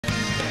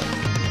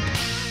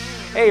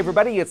Hey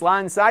everybody, it's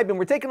Lon.TV, and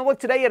we're taking a look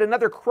today at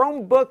another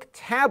Chromebook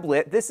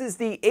tablet. This is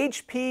the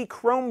HP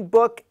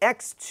Chromebook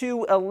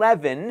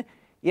X211.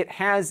 It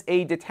has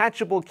a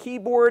detachable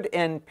keyboard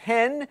and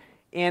pen,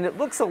 and it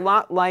looks a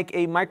lot like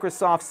a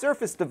Microsoft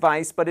Surface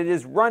device, but it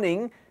is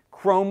running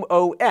Chrome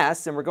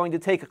OS, and we're going to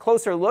take a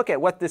closer look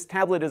at what this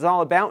tablet is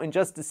all about in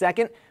just a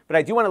second. But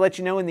I do want to let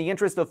you know, in the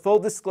interest of full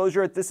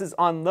disclosure, that this is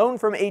on loan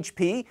from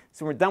HP,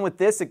 so when we're done with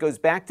this, it goes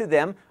back to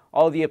them.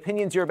 All of the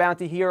opinions you're about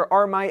to hear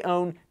are my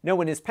own. No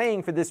one is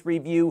paying for this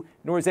review,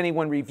 nor has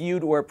anyone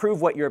reviewed or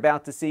approved what you're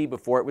about to see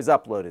before it was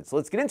uploaded. So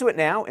let's get into it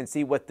now and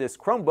see what this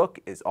Chromebook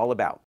is all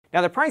about.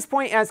 Now, the price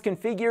point as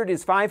configured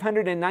is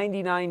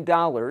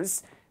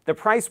 $599. The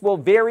price will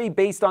vary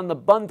based on the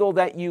bundle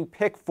that you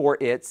pick for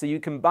it, so you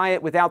can buy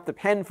it without the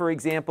pen, for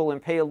example,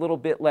 and pay a little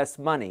bit less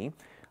money.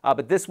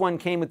 But this one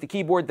came with the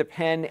keyboard, the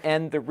pen,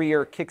 and the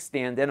rear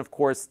kickstand, and of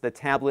course the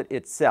tablet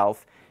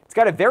itself. It's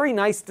got a very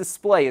nice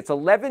display. It's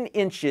 11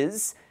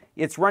 inches.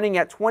 It's running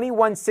at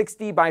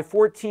 2160 by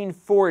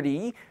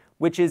 1440,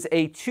 which is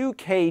a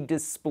 2K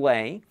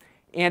display.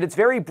 And it's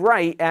very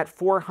bright at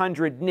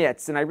 400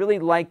 nits. And I really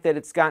like that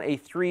it's got a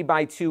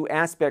 3:2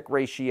 aspect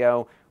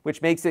ratio,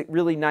 which makes it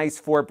really nice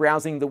for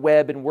browsing the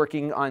web and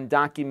working on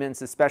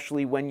documents,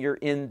 especially when you're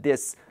in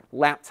this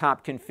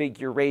laptop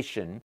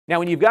configuration. Now,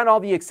 when you've got all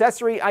the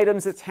accessory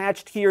items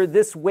attached here,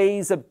 this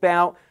weighs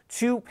about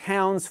 2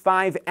 pounds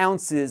 5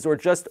 ounces, or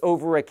just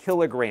over a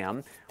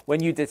kilogram.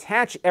 When you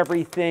detach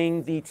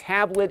everything, the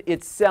tablet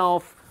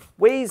itself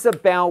weighs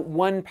about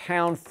 1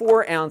 pound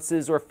 4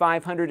 ounces, or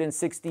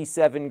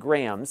 567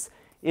 grams.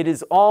 It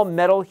is all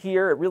metal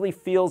here. It really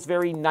feels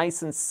very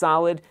nice and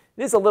solid.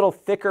 It is a little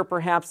thicker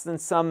perhaps than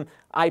some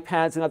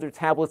iPads and other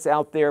tablets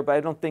out there, but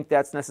I don't think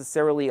that's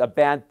necessarily a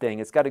bad thing.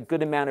 It's got a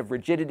good amount of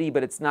rigidity,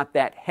 but it's not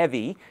that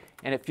heavy,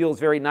 and it feels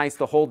very nice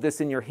to hold this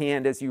in your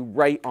hand as you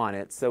write on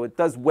it. So it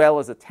does well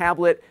as a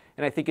tablet,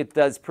 and I think it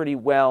does pretty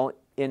well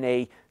in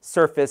a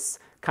Surface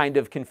kind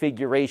of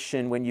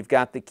configuration when you've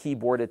got the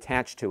keyboard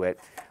attached to it.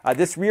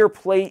 This rear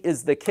plate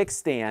is the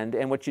kickstand,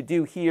 and what you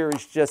do here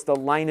is just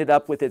align it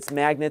up with its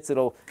magnets.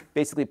 It'll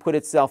basically put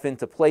itself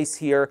into place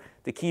here.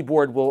 The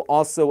keyboard will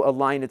also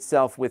align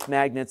itself with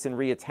magnets and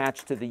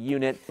reattach to the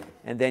unit,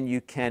 and then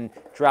you can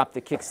drop the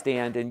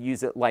kickstand and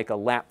use it like a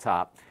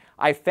laptop.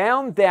 I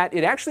found that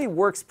it actually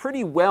works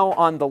pretty well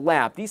on the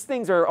lap. These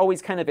things are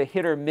always kind of a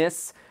hit or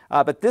miss,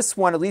 but this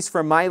one, at least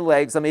for my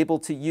legs, I'm able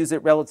to use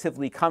it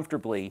relatively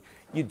comfortably.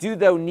 You do,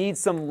 though, need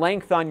some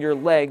length on your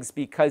legs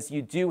because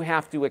you do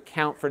have to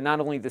account for not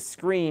only the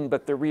screen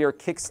but the rear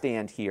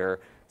kickstand here.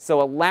 So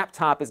a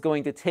laptop is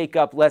going to take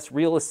up less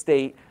real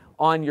estate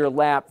on your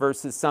lap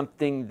versus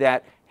something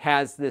that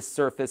has this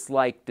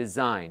Surface-like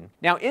design.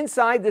 Now,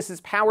 inside, this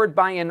is powered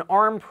by an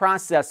ARM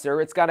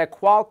processor. It's got a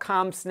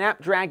Qualcomm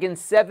Snapdragon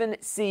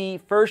 7C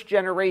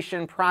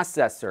first-generation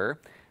processor.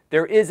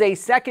 There is a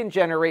second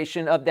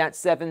generation of that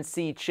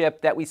 7C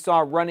chip that we saw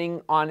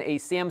running on a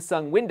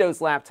Samsung Windows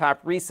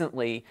laptop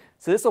recently.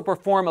 So this will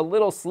perform a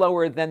little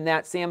slower than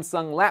that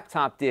Samsung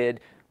laptop did,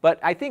 but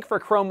I think for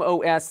Chrome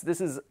OS,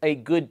 this is a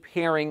good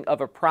pairing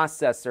of a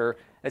processor,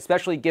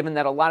 especially given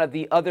that a lot of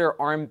the other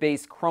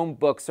ARM-based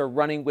Chromebooks are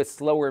running with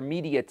slower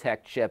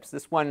MediaTek chips.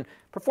 This one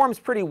performs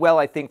pretty well,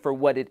 I think, for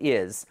what it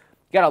is.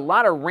 You got a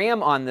lot of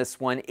RAM on this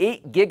one,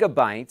 8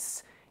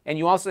 gigabytes. And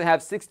you also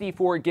have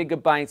 64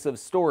 gigabytes of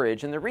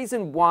storage. And the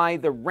reason why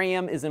the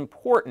RAM is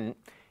important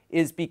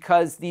is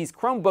because these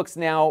Chromebooks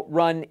now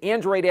run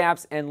Android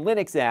apps and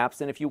Linux apps.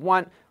 And if you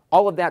want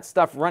all of that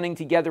stuff running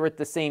together at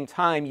the same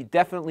time, you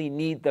definitely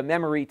need the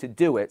memory to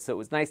do it. So it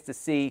was nice to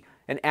see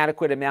an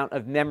adequate amount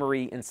of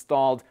memory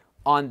installed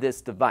on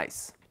this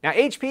device. Now,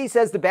 HP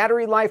says the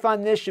battery life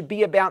on this should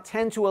be about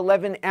 10 to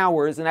 11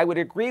 hours, and I would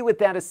agree with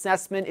that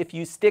assessment if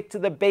you stick to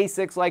the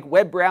basics like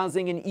web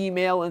browsing and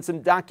email and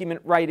some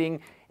document writing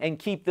and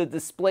keep the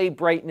display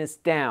brightness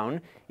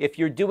down. If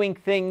you're doing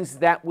things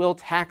that will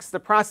tax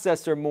the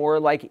processor more,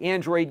 like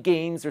Android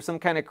games or some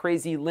kind of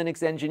crazy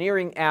Linux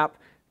engineering app,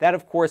 that,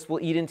 of course, will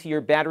eat into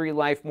your battery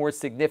life more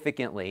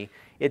significantly.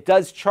 It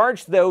does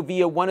charge, though,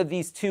 via one of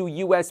these two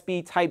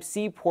USB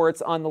Type-C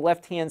ports on the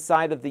left-hand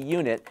side of the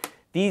unit.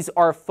 These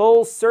are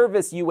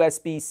full-service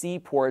USB-C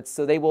ports,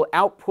 so they will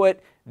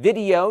output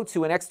video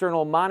to an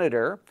external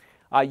monitor.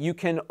 You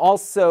can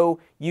also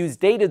use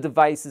data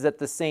devices at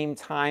the same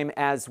time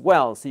as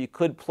well, so you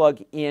could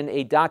plug in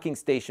a docking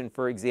station,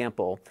 for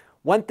example.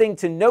 One thing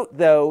to note,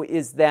 though,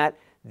 is that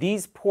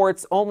these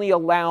ports only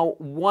allow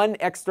one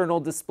external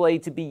display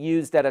to be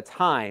used at a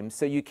time,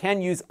 so you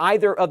can use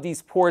either of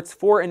these ports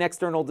for an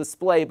external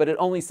display, but it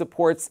only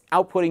supports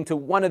outputting to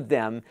one of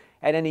them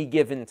at any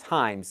given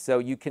time. So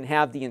you can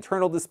have the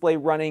internal display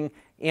running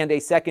and a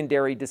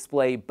secondary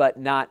display, but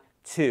not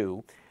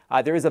two.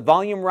 There is a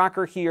volume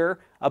rocker here.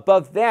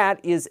 Above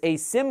that is a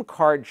SIM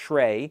card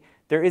tray.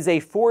 There is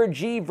a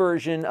 4G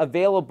version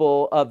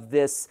available of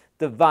this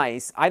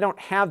device. I don't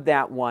have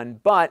that one,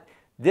 but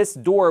this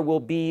door will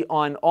be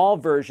on all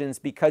versions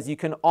because you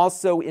can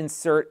also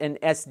insert an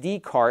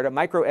SD card, a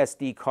micro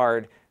SD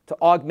card, to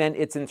augment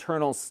its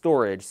internal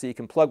storage. So you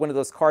can plug one of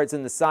those cards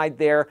in the side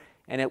there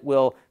and it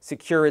will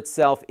secure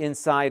itself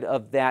inside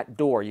of that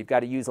door. You've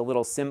got to use a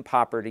little SIM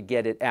popper to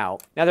get it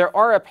out. Now, there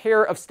are a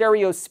pair of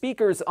stereo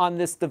speakers on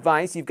this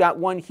device. You've got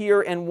one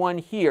here and one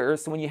here,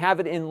 so when you have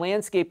it in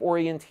landscape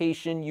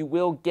orientation, you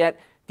will get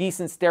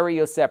decent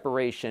stereo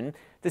separation.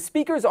 The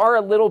speakers are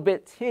a little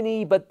bit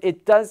tinny, but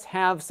it does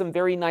have some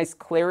very nice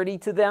clarity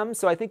to them,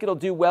 so I think it'll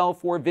do well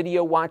for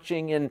video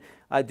watching and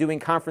doing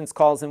conference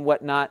calls and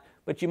whatnot,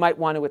 but you might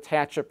want to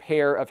attach a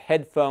pair of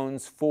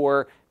headphones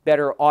for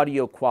better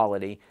audio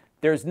quality.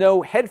 There's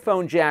no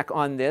headphone jack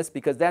on this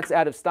because that's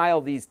out of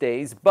style these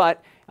days,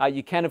 but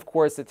you can, of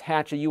course,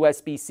 attach a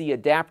USB-C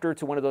adapter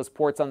to one of those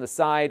ports on the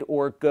side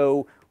or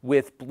go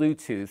with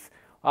Bluetooth.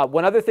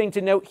 One other thing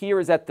to note here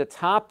is at the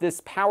top,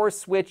 this power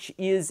switch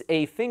is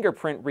a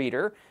fingerprint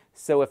reader.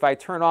 So if I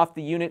turn off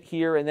the unit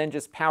here and then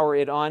just power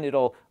it on,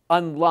 it'll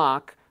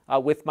unlock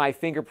with my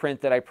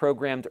fingerprint that I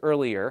programmed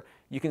earlier.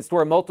 You can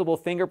store multiple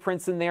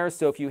fingerprints in there,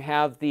 so if you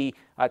have the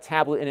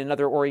tablet in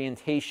another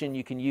orientation,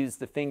 you can use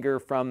the finger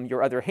from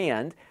your other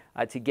hand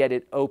to get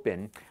it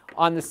open.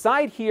 On the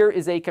side here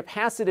is a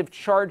capacitive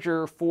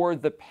charger for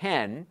the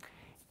pen,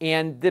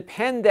 and the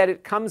pen that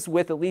it comes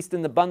with, at least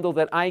in the bundle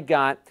that I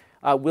got,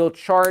 will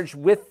charge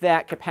with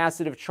that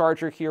capacitive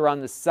charger here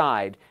on the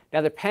side. Now,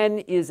 the pen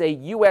is a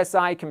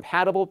USI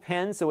compatible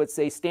pen, so it's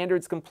a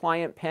standards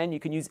compliant pen. You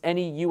can use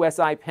any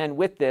USI pen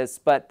with this,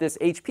 but this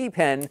HP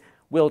pen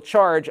will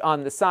charge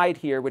on the side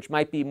here, which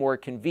might be more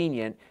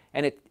convenient,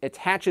 and it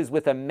attaches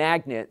with a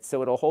magnet,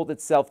 so it'll hold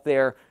itself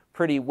there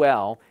pretty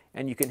well,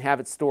 and you can have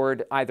it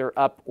stored either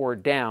up or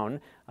down,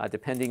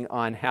 depending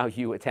on how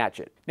you attach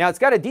it. Now, it's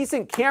got a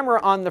decent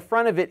camera on the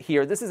front of it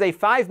here. This is a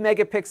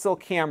 5-megapixel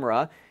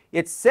camera.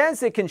 It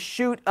says it can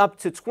shoot up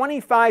to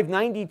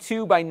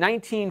 2592 by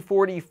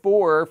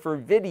 1944 for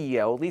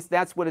video. At least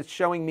that's what it's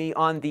showing me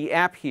on the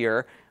app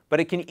here. But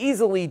it can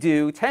easily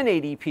do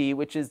 1080p,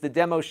 which is the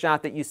demo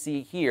shot that you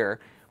see here.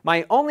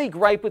 My only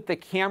gripe with the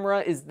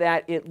camera is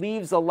that it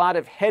leaves a lot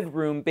of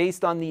headroom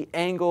based on the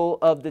angle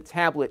of the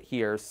tablet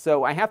here.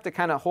 So I have to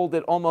kind of hold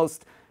it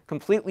almost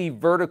completely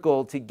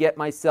vertical to get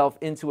myself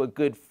into a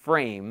good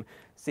frame.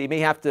 So you may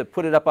have to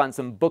put it up on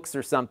some books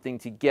or something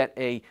to get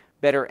a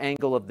better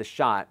angle of the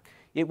shot.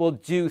 It will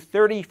do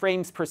 30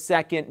 frames per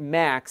second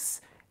max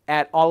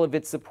at all of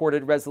its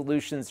supported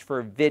resolutions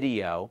for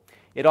video.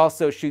 It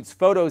also shoots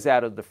photos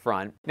out of the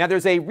front. Now,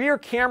 there's a rear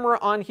camera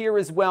on here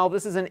as well.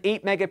 This is an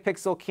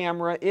 8-megapixel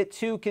camera. It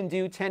too can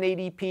do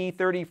 1080p,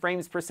 30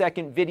 frames per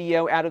second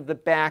video out of the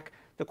back.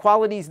 The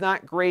quality's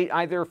not great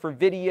either for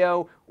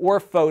video or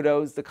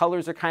photos. The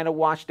colors are kind of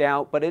washed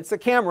out, but it's a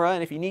camera,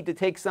 and if you need to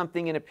take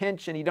something in a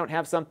pinch and you don't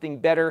have something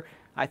better,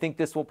 I think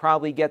this will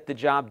probably get the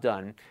job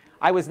done.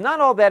 I was not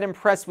all that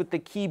impressed with the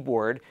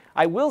keyboard.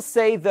 I will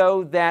say,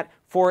 though, that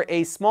for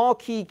a small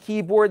key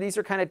keyboard, these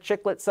are kind of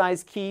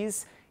chiclet-sized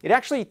keys, it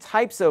actually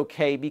types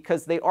okay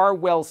because they are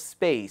well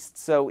spaced.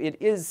 So it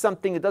is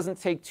something that doesn't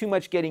take too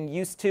much getting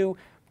used to,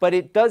 but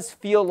it does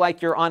feel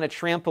like you're on a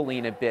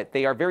trampoline a bit.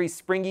 They are very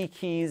springy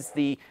keys.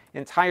 The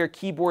entire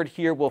keyboard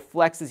here will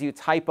flex as you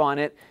type on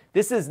it.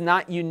 This is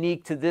not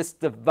unique to this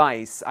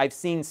device. I've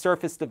seen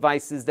Surface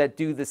devices that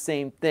do the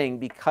same thing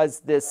because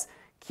this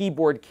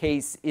keyboard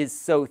case is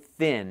so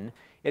thin.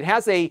 It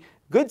has a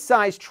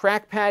good-sized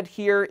trackpad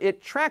here.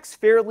 It tracks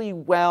fairly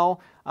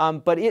well,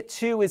 but it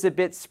too is a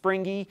bit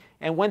springy.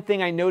 And one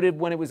thing I noted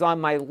when it was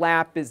on my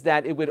lap is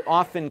that it would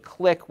often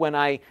click when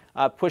I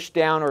push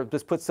down or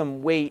just put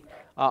some weight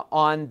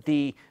on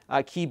the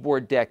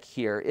keyboard deck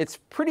here. It's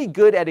pretty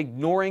good at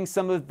ignoring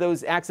some of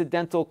those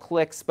accidental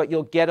clicks, but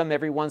you'll get them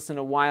every once in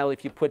a while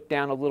if you put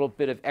down a little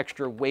bit of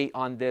extra weight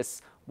on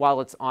this while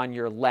it's on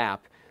your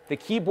lap. The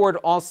keyboard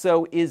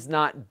also is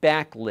not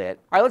backlit. All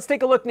right, let's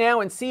take a look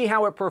now and see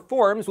how it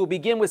performs. We'll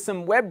begin with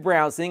some web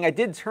browsing. I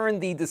did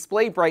turn the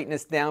display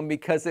brightness down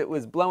because it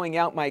was blowing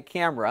out my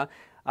camera.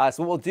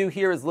 So what we'll do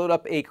here is load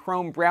up a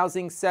Chrome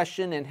browsing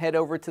session and head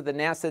over to the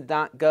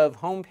nasa.gov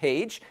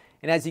homepage.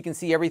 And as you can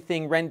see,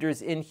 everything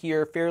renders in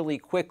here fairly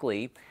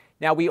quickly.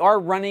 Now, we are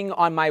running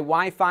on my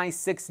Wi-Fi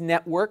 6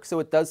 network, so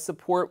it does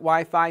support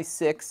Wi-Fi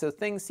 6. So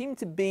things seem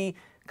to be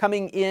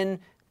coming in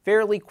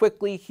fairly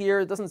quickly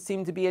here. Doesn't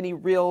seem to be any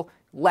real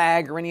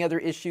lag or any other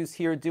issues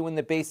here doing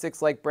the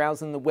basics like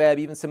browsing the web.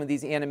 Even some of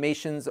these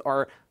animations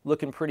are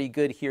looking pretty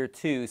good here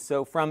too.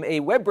 So from a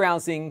web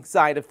browsing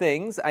side of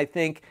things, I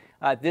think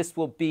this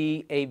will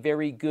be a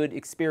very good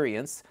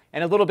experience.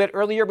 And a little bit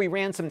earlier, we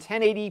ran some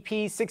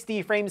 1080p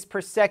 60 frames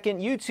per second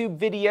YouTube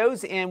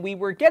videos, and we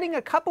were getting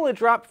a couple of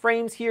drop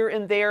frames here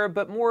and there,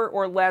 but more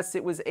or less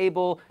it was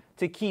able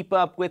to keep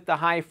up with the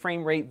high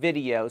frame rate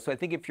video. So I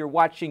think if you're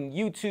watching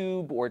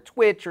YouTube or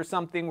Twitch or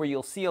something where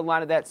you'll see a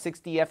lot of that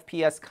 60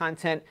 FPS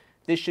content,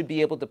 this should be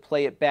able to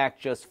play it back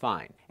just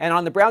fine. And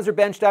on the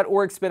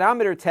browserbench.org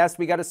speedometer test,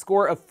 we got a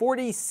score of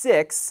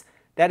 46.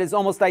 That is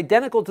almost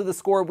identical to the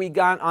score we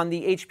got on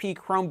the HP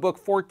Chromebook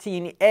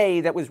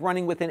 14A that was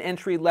running with an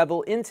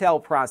entry-level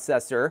Intel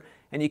processor.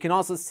 And you can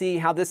also see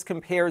how this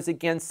compares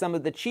against some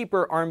of the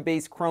cheaper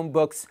ARM-based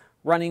Chromebooks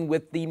running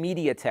with the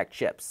MediaTek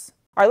chips.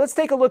 All right, let's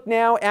take a look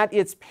now at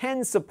its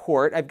pen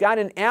support. I've got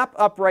an app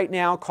up right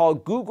now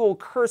called Google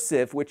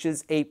Cursive, which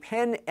is a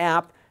pen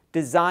app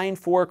designed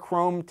for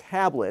Chrome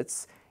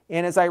tablets.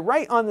 And as I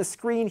write on the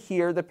screen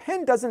here, the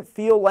pen doesn't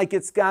feel like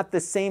it's got the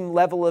same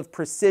level of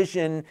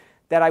precision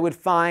that I would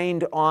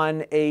find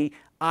on an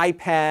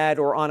iPad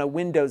or on a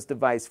Windows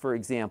device, for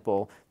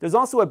example. There's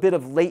also a bit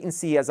of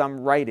latency as I'm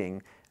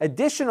writing.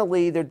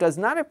 Additionally, there does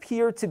not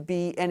appear to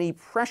be any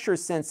pressure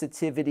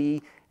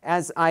sensitivity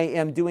as I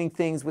am doing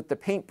things with the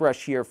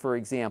paintbrush here, for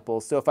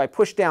example. So if I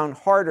push down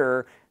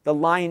harder, the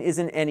line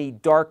isn't any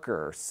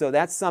darker. So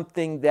that's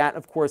something that,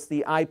 of course,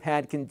 the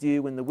iPad can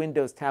do and the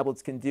Windows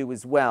tablets can do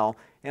as well.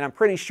 And I'm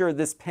pretty sure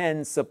this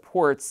pen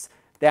supports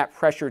that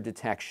pressure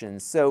detection.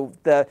 So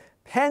the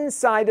pen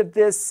side of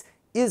this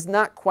is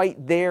not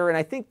quite there, and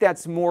I think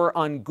that's more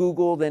on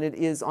Google than it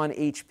is on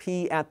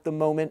HP at the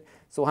moment.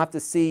 So we'll have to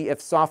see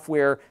if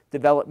software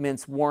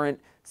developments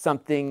warrant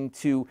something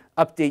to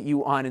update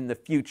you on in the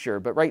future.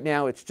 But right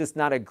now, it's just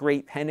not a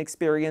great pen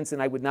experience,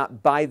 and I would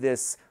not buy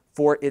this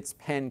for its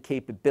pen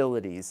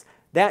capabilities.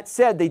 That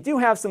said, they do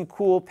have some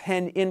cool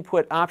pen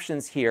input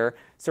options here.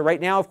 So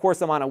right now, of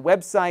course, I'm on a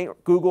website,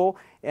 Google,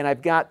 and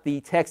I've got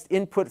the text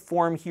input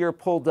form here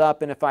pulled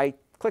up, and if I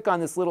click on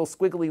this little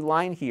squiggly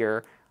line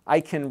here, I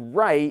can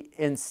write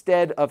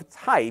instead of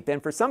type.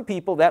 And for some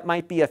people, that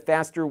might be a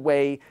faster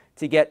way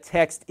to get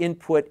text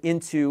input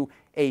into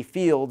a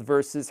field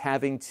versus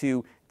having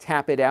to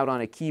tap it out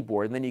on a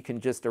keyboard. And then you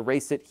can just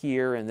erase it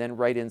here and then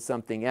write in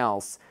something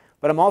else.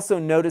 But I'm also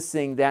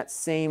noticing that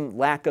same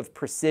lack of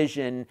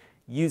precision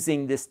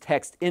using this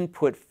text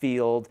input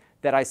field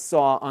that I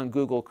saw on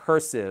Google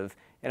Cursive.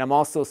 And I'm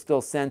also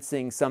still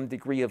sensing some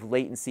degree of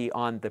latency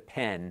on the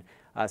pen.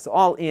 So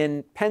all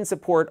in, pen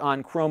support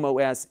on Chrome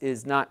OS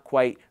is not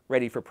quite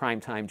ready for prime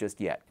time just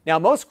yet. Now,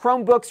 most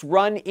Chromebooks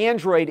run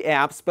Android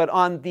apps, but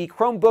on the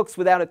Chromebooks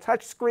without a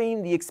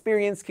touchscreen, the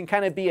experience can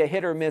kind of be a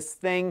hit or miss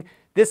thing.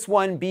 This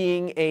one,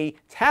 being a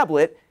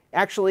tablet,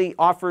 actually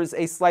offers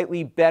a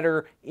slightly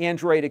better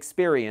Android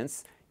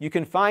experience. You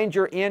can find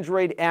your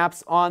Android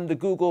apps on the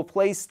Google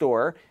Play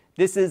Store.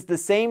 This is the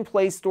same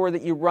Play Store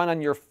that you run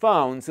on your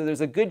phone, so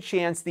there's a good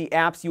chance the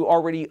apps you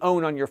already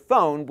own on your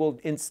phone will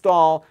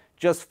install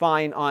just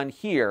fine on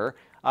here.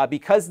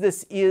 Because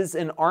this is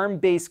an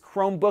ARM-based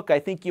Chromebook, I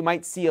think you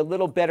might see a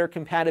little better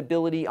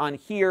compatibility on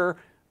here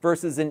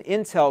versus an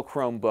Intel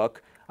Chromebook.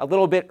 A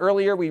little bit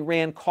earlier, we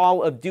ran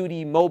Call of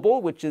Duty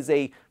Mobile, which is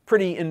a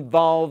pretty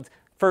involved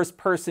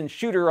first-person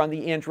shooter on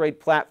the Android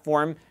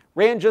platform.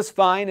 Ran just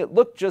fine, it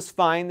looked just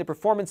fine, the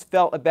performance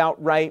felt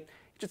about right.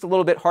 Just a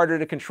little bit harder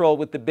to control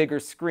with the bigger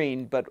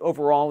screen, but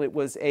overall it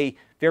was a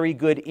very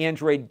good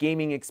Android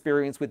gaming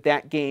experience with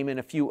that game and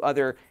a few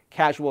other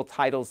casual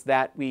titles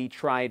that we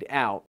tried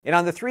out. And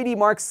on the 3D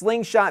Mark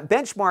Slingshot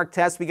Benchmark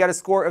test, we got a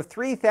score of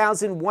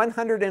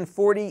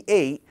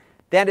 3,148.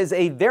 That is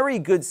a very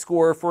good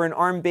score for an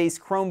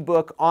ARM-based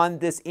Chromebook on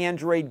this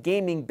Android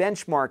gaming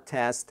benchmark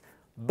test,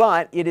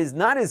 but it is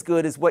not as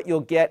good as what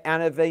you'll get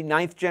out of a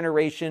 9th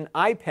generation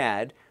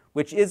iPad,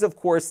 which is, of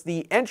course,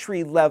 the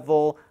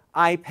entry-level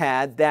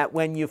iPad that,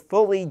 when you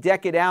fully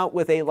deck it out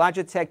with a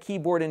Logitech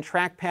keyboard and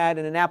trackpad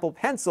and an Apple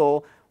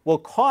Pencil, will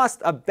cost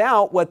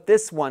about what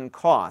this one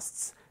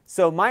costs.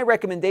 So my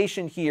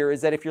recommendation here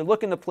is that if you're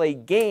looking to play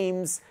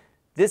games,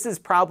 this is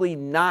probably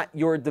not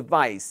your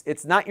device.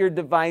 It's not your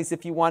device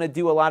if you want to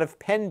do a lot of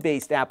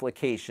pen-based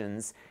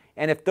applications.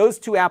 And if those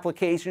two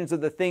applications are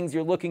the things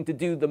you're looking to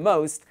do the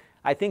most,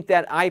 I think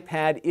that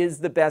iPad is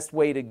the best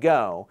way to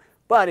go.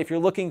 But if you're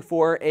looking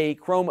for a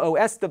Chrome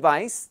OS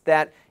device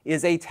that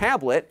is a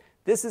tablet,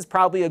 this is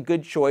probably a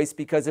good choice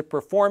because it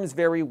performs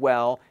very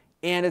well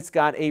and it's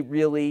got a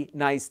really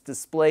nice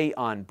display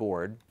on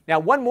board. Now,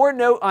 one more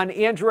note on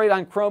Android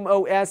on Chrome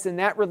OS, and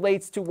that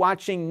relates to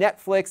watching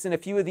Netflix and a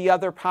few of the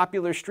other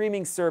popular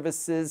streaming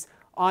services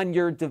on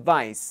your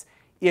device.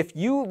 If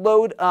you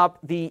load up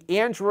the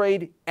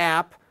Android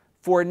app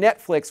for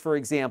Netflix, for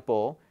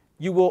example,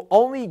 you will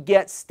only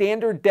get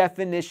standard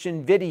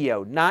definition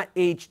video, not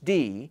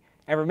HD.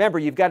 And remember,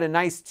 you've got a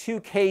nice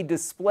 2K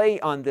display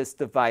on this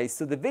device,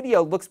 so the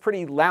video looks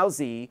pretty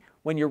lousy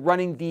when you're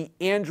running the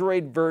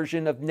Android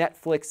version of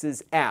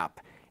Netflix's app.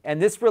 And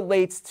this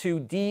relates to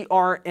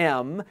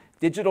DRM,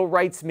 digital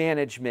rights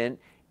management,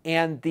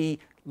 and the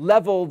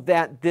level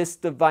that this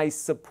device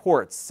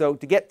supports. So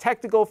to get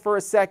technical for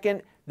a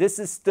second, this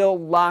is still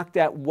locked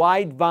at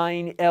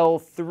Widevine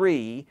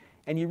L3,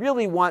 and you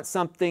really want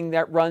something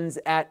that runs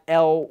at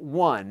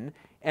L1.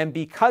 And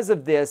because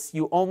of this,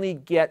 you only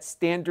get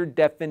standard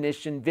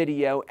definition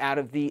video out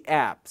of the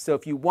app. So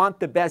if you want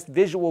the best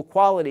visual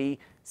quality,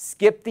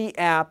 skip the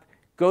app,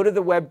 go to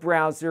the web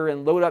browser,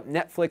 and load up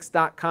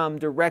Netflix.com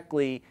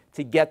directly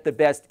to get the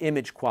best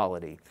image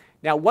quality.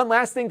 Now, one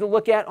last thing to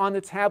look at on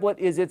the tablet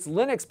is its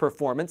Linux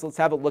performance. Let's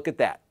have a look at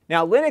that.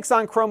 Now, Linux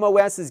on Chrome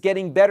OS is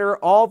getting better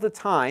all the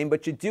time,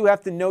 but you do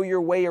have to know your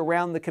way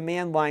around the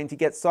command line to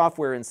get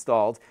software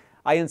installed.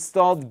 I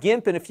installed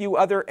GIMP and a few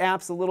other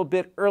apps a little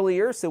bit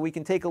earlier, so we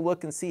can take a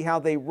look and see how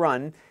they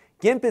run.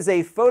 GIMP is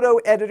a photo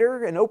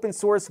editor, an open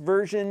source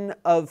version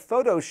of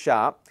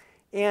Photoshop,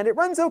 and it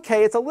runs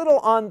okay. It's a little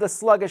on the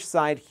sluggish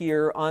side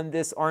here on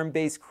this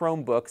ARM-based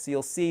Chromebook, so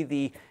you'll see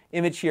the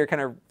image here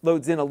kind of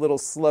loads in a little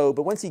slow,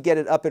 but once you get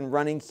it up and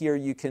running here,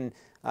 you can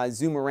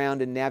zoom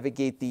around and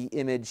navigate the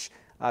image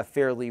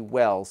fairly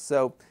well.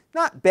 So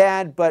not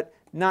bad, but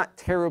not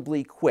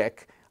terribly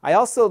quick. I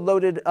also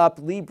loaded up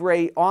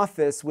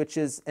LibreOffice, which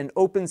is an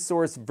open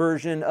source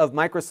version of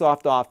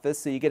Microsoft Office,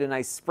 so you get a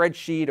nice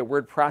spreadsheet, a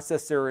word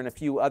processor, and a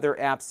few other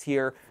apps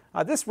here.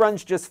 This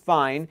runs just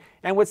fine,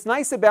 and what's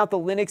nice about the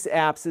Linux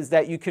apps is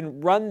that you can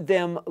run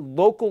them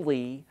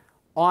locally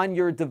on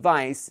your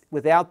device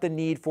without the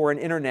need for an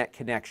internet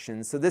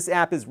connection. So this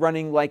app is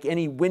running like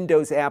any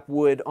Windows app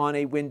would on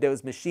a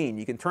Windows machine.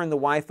 You can turn the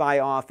Wi-Fi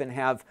off and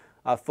have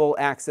full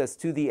access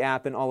to the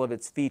app and all of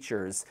its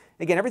features.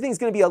 Again, everything's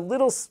going to be a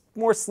little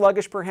more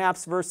sluggish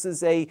perhaps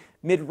versus a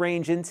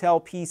mid-range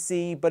Intel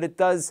PC, but it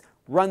does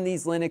run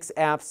these Linux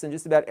apps, and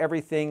just about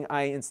everything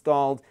I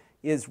installed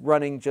is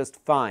running just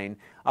fine.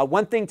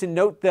 One thing to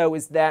note though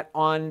is that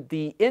on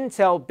the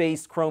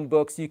Intel-based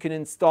Chromebooks you can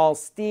install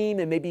Steam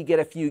and maybe get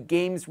a few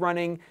games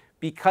running.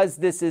 Because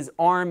this is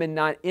ARM and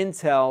not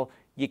Intel,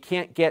 you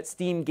can't get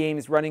Steam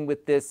games running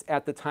with this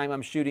at the time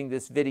I'm shooting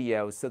this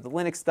video. So the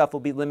Linux stuff will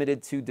be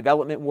limited to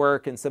development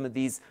work and some of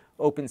these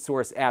open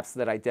source apps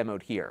that I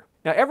demoed here.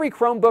 Now every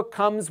Chromebook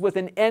comes with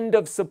an end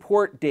of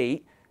support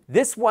date.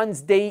 This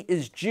one's date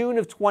is June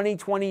of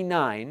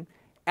 2029.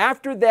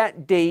 After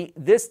that date,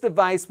 this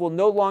device will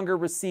no longer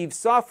receive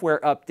software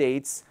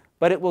updates,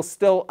 but it will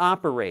still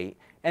operate.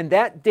 And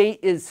that date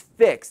is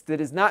fixed.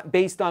 It is not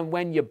based on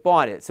when you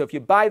bought it. So if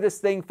you buy this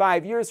thing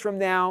 5 years from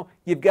now,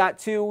 you've got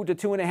 2 to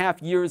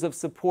 2.5 years of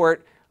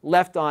support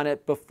left on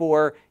it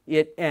before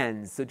it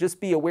ends. So just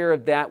be aware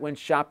of that when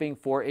shopping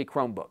for a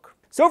Chromebook.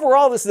 So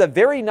overall, this is a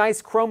very nice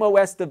Chrome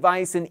OS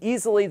device and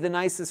easily the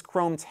nicest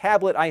Chrome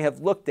tablet I have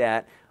looked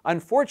at.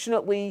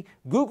 Unfortunately,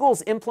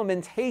 Google's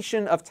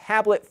implementation of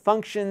tablet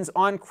functions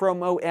on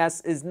Chrome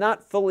OS is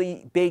not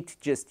fully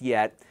baked just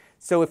yet.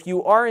 So if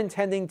you are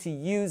intending to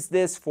use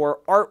this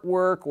for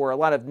artwork or a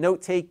lot of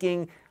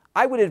note-taking,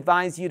 I would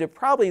advise you to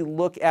probably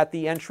look at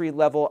the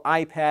entry-level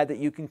iPad that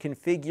you can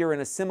configure in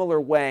a similar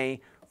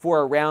way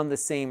for around the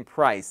same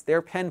price.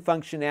 Their pen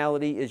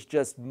functionality is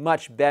just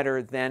much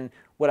better than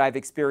what I've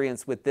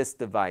experienced with this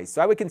device.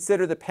 So I would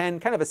consider the pen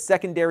kind of a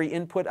secondary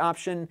input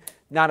option,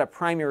 not a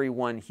primary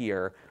one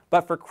here.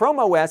 But for Chrome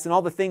OS and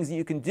all the things that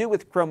you can do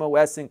with Chrome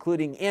OS,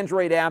 including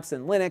Android apps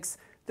and Linux,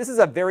 this is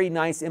a very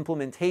nice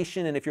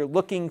implementation. And if you're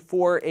looking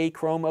for a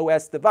Chrome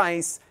OS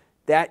device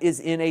that is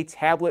in a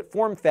tablet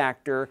form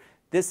factor,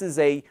 this is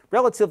a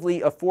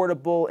relatively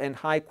affordable and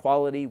high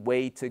quality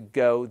way to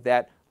go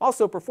that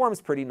also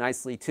performs pretty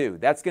nicely too.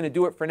 That's going to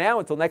do it for now.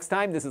 Until next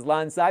time, this is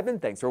Lon.TV.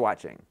 Thanks for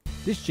watching.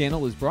 This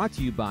channel is brought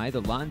to you by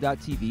the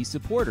Lon.TV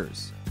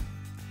supporters,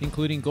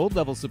 including gold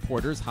level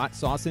supporters Hot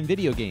Sauce and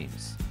Video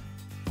Games,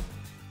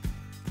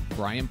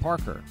 Brian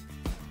Parker,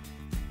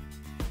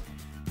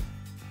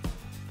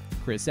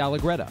 Chris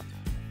Allegretta,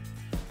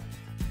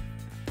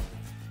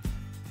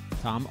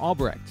 Tom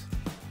Albrecht,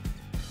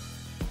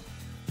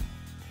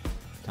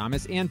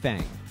 Thomas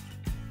Anfang,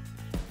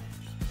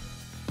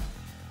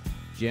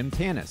 Jim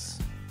Tanis,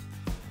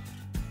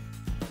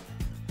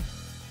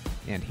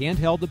 and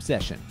Handheld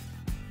Obsession.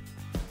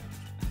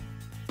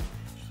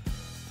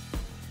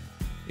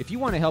 If you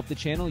want to help the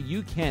channel,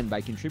 you can by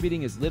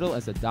contributing as little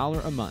as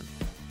 $1 a month.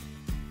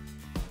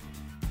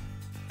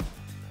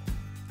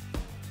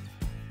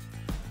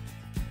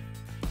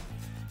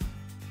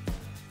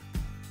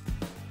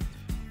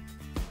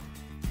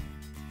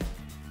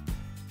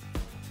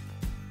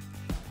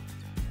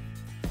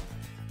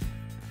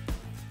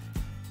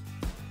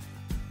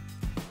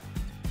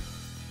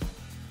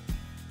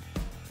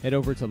 Head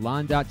over to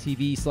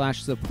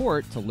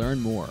lon.tv/support to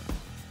learn more.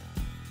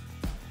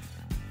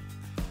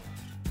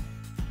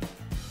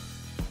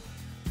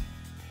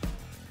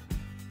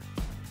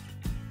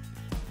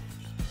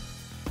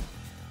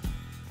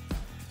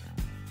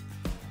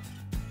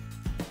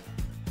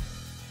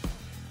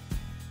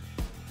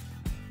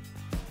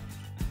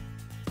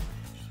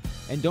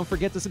 And don't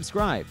forget to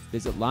subscribe.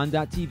 Visit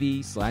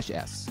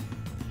lon.tv/s.